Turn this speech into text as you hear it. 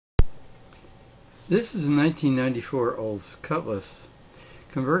This is a 1994 Olds Cutlass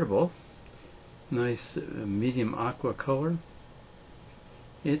convertible. Nice medium aqua color.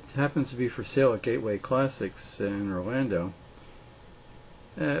 It happens to be for sale at Gateway Classics in Orlando.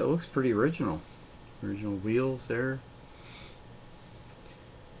 It looks pretty original. Original wheels there.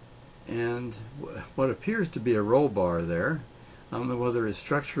 And what appears to be a roll bar there. I don't know whether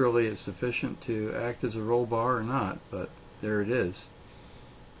structurally it's sufficient to act as a roll bar or not, but there it is.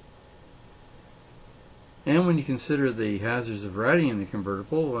 And when you consider the hazards of riding in the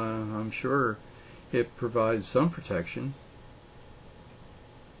convertible, I'm sure it provides some protection.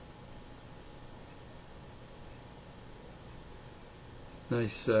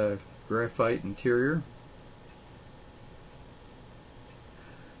 Nice graphite interior.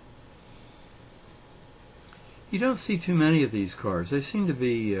 You don't see too many of these cars. They seem to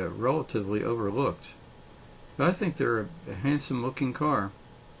be relatively overlooked. But I think they're a handsome looking car.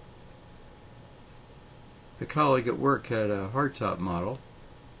 A colleague at work had a hardtop model.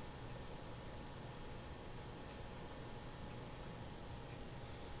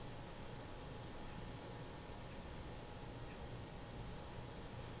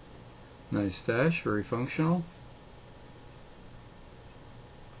 Nice dash, very functional.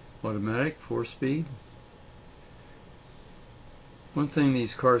 Automatic, 4-speed. One thing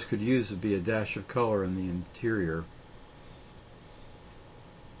these cars could use would be a dash of color in the interior.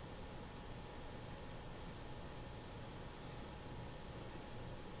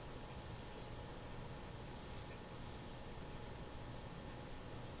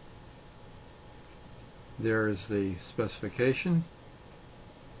 There is the specification.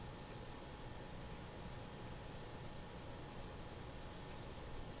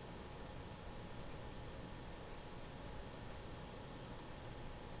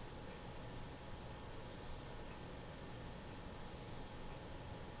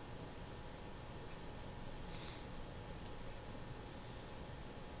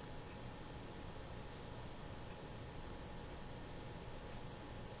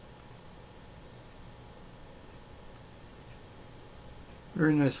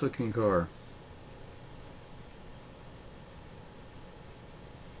 Very nice looking car.